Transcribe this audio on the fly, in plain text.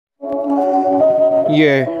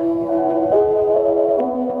Yeah,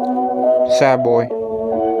 sad boy.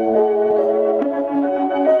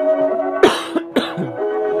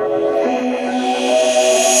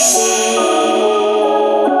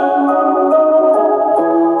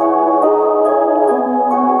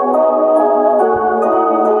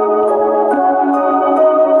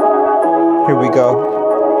 Here we go.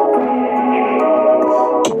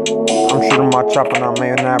 I'm shooting my chopper now,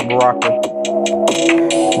 man, that Baraka.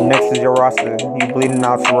 Next is your roster, you bleeding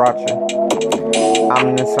out Sriracha. I'm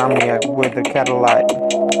an insomniac with a Cadillac.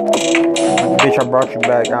 Bitch, I brought you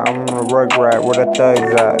back. I'm a rugrat where the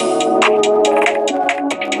thugs at.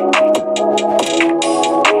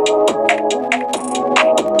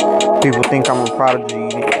 People think I'm a prodigy,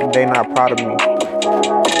 they not proud of me.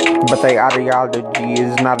 But they ideology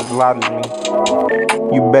is not as loud as me.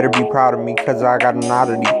 You better be proud of me, cause I got an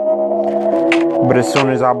oddity. But as soon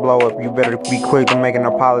as I blow up, you better be quick to make an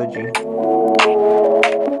apology.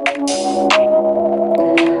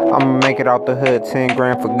 I'ma make it out the hood, 10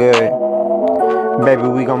 grand for good. Baby,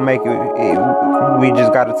 we gon' make it, we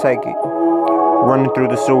just gotta take it. Running through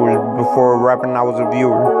the sewers, before rapping I was a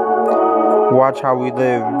viewer. Watch how we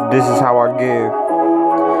live, this is how I give.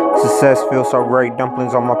 Success feels so great,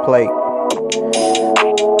 dumplings on my plate.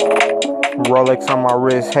 Rolex on my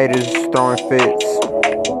wrist, haters throwing fits.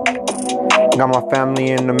 Got my family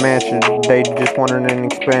in the mansion, they just wanted an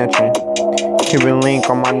expansion. Cuban link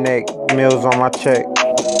on my neck, meals on my check.